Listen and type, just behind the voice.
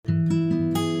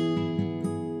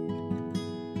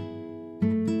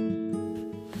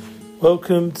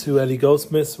Welcome to Ellie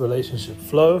Goldsmith's Relationship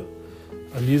Flow.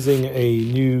 I'm using a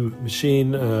new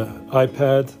machine,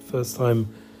 iPad, first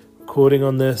time recording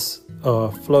on this.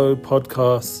 Our Flow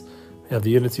podcasts, we have the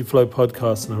Unity Flow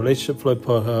podcast and the Relationship Flow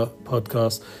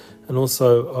podcast, and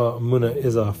also our Amunah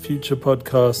is our future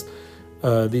podcast.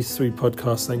 These three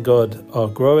podcasts, thank God, are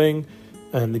growing.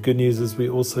 And the good news is we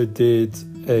also did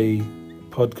a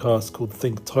podcast called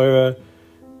Think Torah,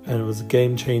 and it was a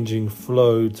game-changing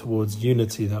flow towards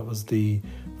unity. That was the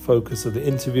focus of the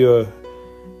interviewer,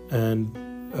 and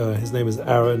his name is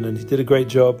Aaron, and he did a great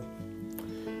job,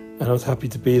 and I was happy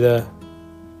to be there.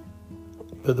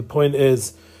 But the point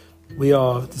is, we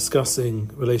are discussing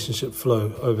relationship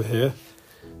flow over here,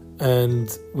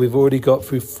 and we've already got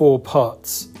through 4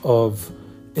 parts of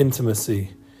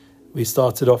intimacy. We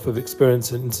started off with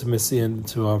experiencing intimacy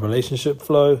into our relationship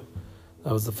flow.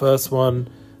 That was the first one.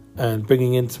 And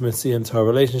bringing intimacy into our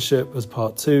relationship was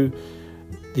part 2.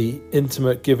 The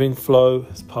intimate giving flow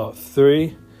is part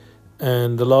 3.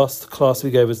 And the last class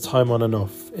we gave was time on and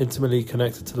off, intimately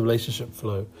connected to the relationship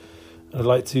flow. And I'd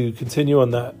like to continue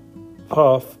on that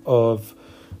path of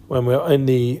when we're in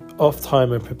the off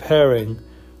time and preparing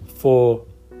for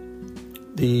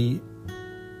the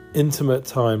intimate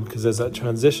time, because there's that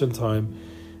transition time,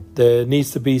 there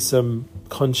needs to be some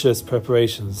conscious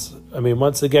preparations. I mean,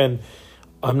 once again,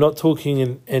 I'm not talking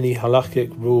in any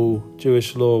halakhic rule,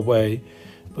 Jewish law way,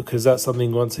 because that's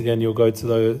something, once again, you'll go to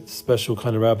the special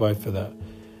kind of rabbi for that.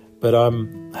 But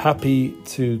I'm happy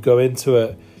to go into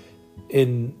it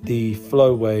in the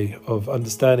flow way of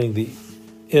understanding the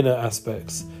inner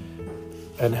aspects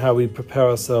and how we prepare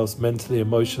ourselves mentally,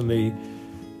 emotionally.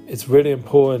 It's really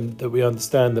important that we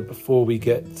understand that before we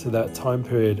get to that time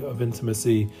period of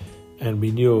intimacy and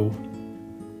renewal,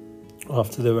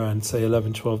 after around, say,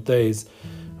 11, 12 days,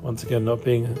 once again, not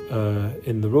being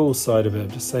in the rules side of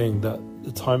it, just saying that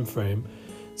the time frame.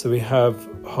 So we have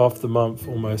half the month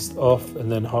almost off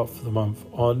and then half of the month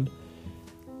on.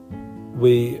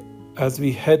 As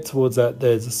we head towards that,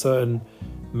 there's a certain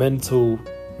mental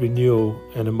renewal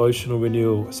and emotional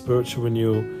renewal, spiritual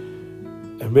renewal.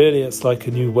 And really, it's like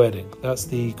a new wedding. That's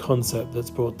the concept that's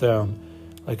brought down,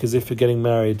 like as if you're getting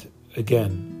married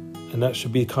again. And that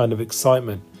should be kind of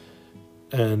excitement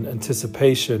and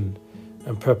anticipation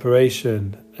and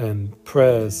preparation and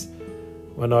prayers.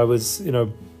 When I was,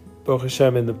 Baruch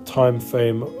Hashem, in the time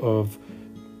frame of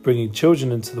bringing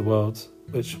children into the world,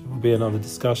 which will be another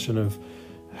discussion of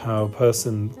how a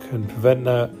person can prevent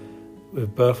that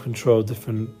with birth control,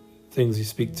 different things you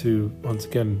speak to, once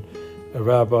again, a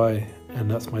rabbi, and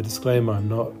that's my disclaimer, I'm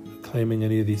not claiming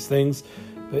any of these things.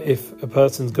 But if a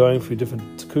person's going through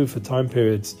different tekufa time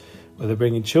periods where they're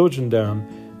bringing children down,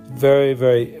 very,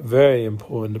 very, very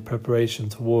important, the preparation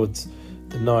towards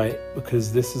the night,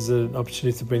 because this is an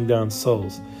opportunity to bring down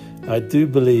souls. I do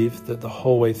believe that the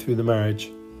whole way through the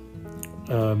marriage,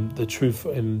 the truth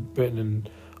written in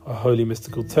our holy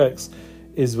mystical text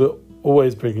is we're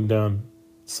always bringing down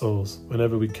souls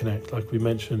whenever we connect. Like we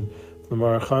mentioned from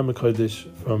Marachai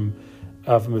Kodesh, from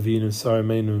Avram Avinu and Sarah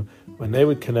Menu, when they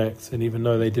would connect, and even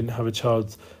though they didn't have a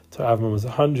child till Avram was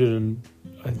 100 and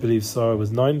I believe Sarah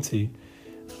was 90,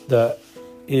 that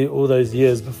all those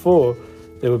years before,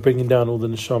 they were bringing down all the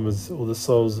neshamas, all the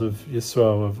souls of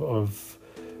Yisrael, of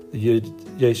the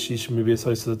Yeshish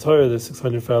Mibiyasos of the Torah, the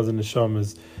 600,000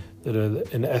 neshamas that are,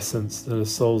 in essence, the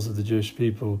souls of the Jewish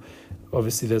people.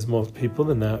 Obviously, there's more people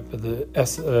than that, but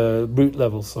the root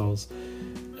level souls.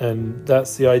 And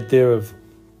that's the idea of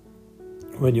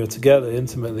when you're together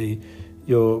intimately,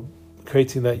 you're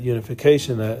creating that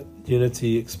unification, that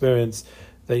unity experience,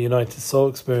 that united soul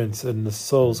experience, and the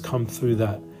souls come through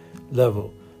that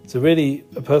level. So really,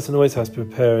 a person always has to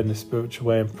prepare in a spiritual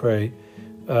way and pray.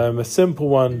 A simple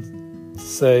one to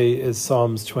say is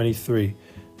Psalms 23.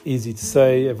 Easy to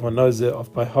say, everyone knows it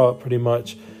off by heart pretty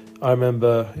much. I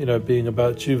remember, being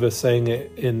about Tshuva, saying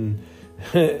it in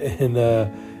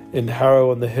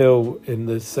Harrow on the Hill, in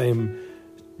the same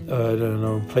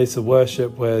place of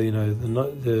worship where the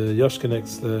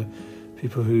Yoshkaniks, the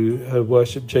people who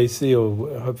worship JC,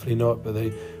 or hopefully not, but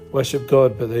they worship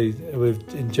God, but they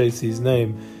in JC's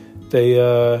name. They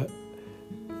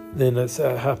then it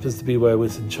happens to be where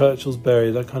Winston Churchill's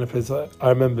buried, that kind of place. I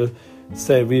remember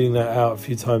reading that out a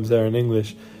few times there in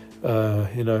English.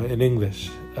 In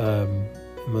English, my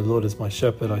Lord is my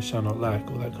shepherd, I shall not lack,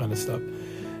 all that kind of stuff.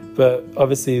 But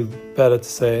obviously, better to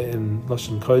say it in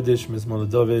Lashon Kodesh, Mizmor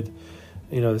David.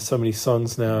 There's so many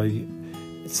songs now. You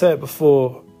say it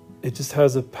before. It just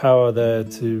has a power there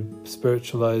to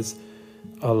spiritualize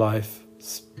our life.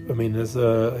 I mean,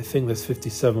 I think there's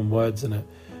 57 words in it,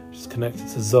 which is connected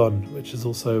to Zon, which is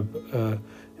also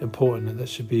important, and that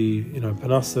should be,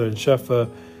 Panasa and Shefa.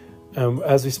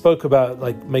 As we spoke about,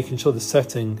 like making sure the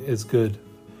setting is good,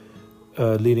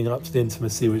 leading up to the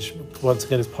intimacy, which once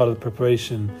again is part of the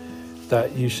preparation,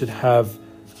 that you should have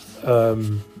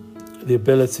the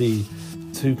ability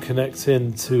to connect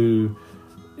into,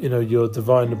 your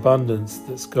divine abundance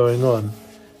that's going on.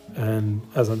 And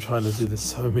as I'm trying to do this,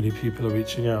 so many people are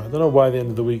reaching out. I don't know why at the end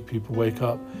of the week people wake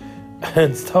up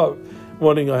and start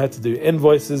wanting. I had to do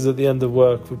invoices at the end of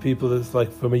work for people that's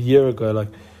like from a year ago. Like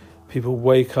people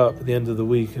wake up at the end of the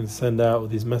week and send out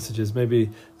these messages. Maybe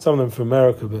some of them from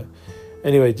America, but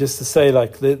anyway, just to say,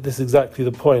 like, this is exactly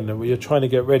the point, that you're trying to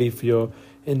get ready for your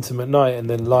intimate night, and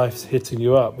then life's hitting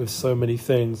you up with so many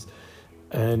things,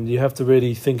 and you have to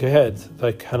really think ahead.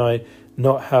 Like, can I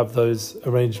not have those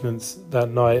arrangements that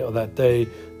night or that day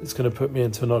that's going to put me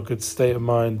into a not good state of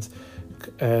mind?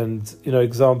 And,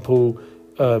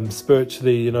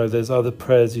 spiritually, there's other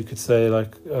prayers you could say,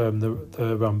 like the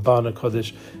Rambana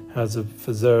Kodesh has a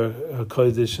Fazer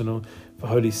Kodesh and for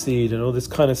Holy Seed and all this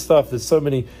kind of stuff. There's so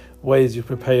many ways you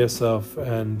prepare yourself.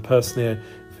 And personally,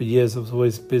 for years I was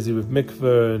always busy with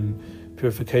mikveh and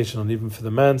purification, and even for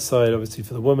the man's side, obviously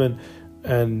for the woman,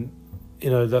 and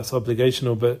that's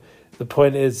obligational. But the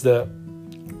point is that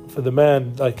for the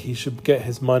man, like, he should get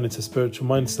his mind into spiritual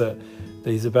mindset, that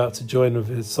he's about to join with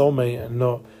his soulmate, and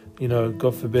not,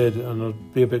 God forbid, and I'll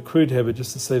be a bit crude here, but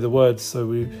just to say the words so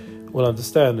we will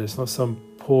understand, it's not some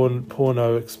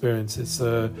porno experience. It's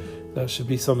that should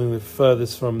be something that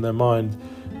furthest from their mind,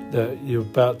 that you're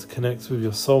about to connect with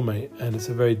your soulmate, and it's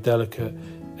a very delicate,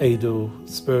 idle,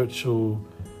 spiritual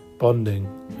bonding.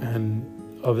 And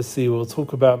obviously we'll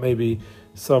talk about maybe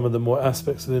some of the more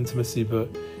aspects of intimacy, but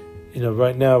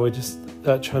right now we're just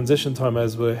that transition time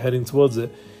as we're heading towards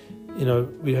it.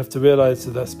 We have to realize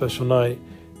that special night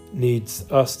needs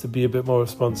us to be a bit more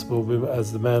responsible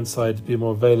as the man's side, to be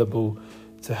more available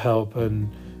to help, and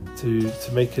to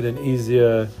make it an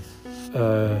easier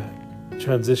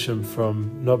transition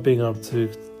from not being able to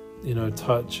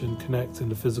touch and connect in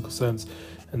the physical sense,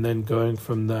 and then going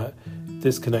from that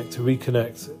disconnect to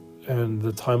reconnect, and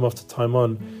the time off to time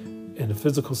on in the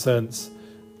physical sense,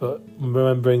 but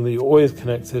remembering that you're always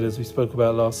connected, as we spoke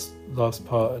about last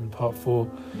part in part 4.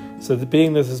 So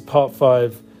being this is part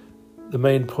 5, the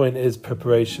main point is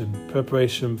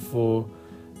preparation for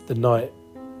the night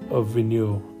of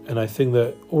renewal. And I think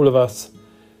that all of us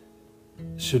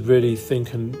should really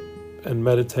think and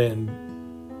meditate and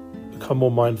become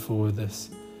more mindful with this.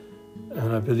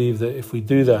 And I believe that if we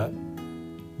do that,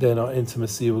 then our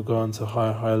intimacy will go on to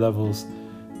higher levels.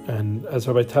 And as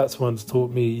Rabbi Tatz once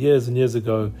taught me years and years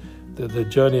ago, that the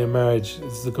journey of marriage,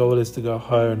 the goal is to go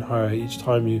higher and higher each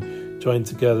time you join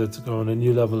together, to go on a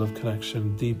new level of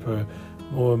connection, deeper,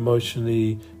 more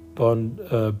emotionally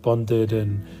bonded,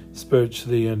 and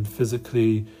spiritually and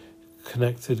physically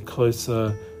connected,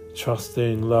 closer,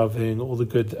 trusting, loving, all the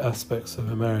good aspects of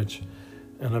a marriage.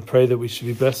 And I pray that we should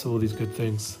be blessed with all these good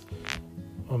things.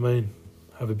 Amen.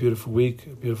 Have a beautiful week,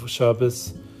 a beautiful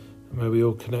Shabbos, and may we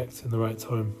all connect in the right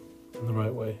time, in the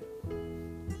right way,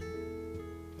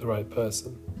 the right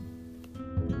person.